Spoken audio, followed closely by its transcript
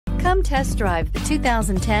Come test drive the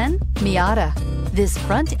 2010 Miata. This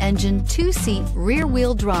front-engine, two-seat,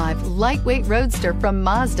 rear-wheel drive, lightweight roadster from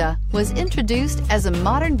Mazda was introduced as a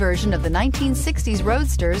modern version of the 1960s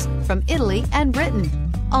roadsters from Italy and Britain.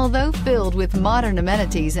 Although filled with modern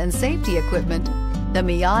amenities and safety equipment, the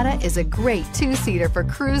Miata is a great two-seater for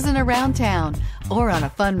cruising around town or on a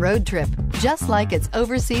fun road trip, just like its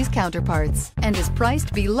overseas counterparts, and is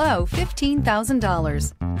priced below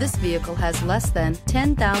 $15,000. This vehicle has less than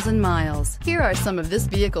 10,000 miles. Here are some of this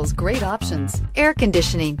vehicle's great options: air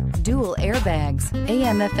conditioning, dual airbags,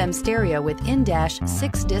 AM/FM stereo with in-dash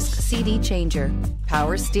 6-disc CD changer,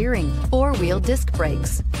 power steering, 4-wheel disc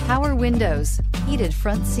brakes, power windows, heated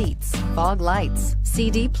front seats, fog lights,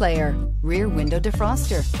 CD player, rear window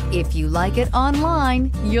defroster. If you like it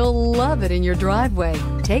online, you'll love it in your driveway.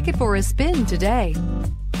 Take it for a spin today.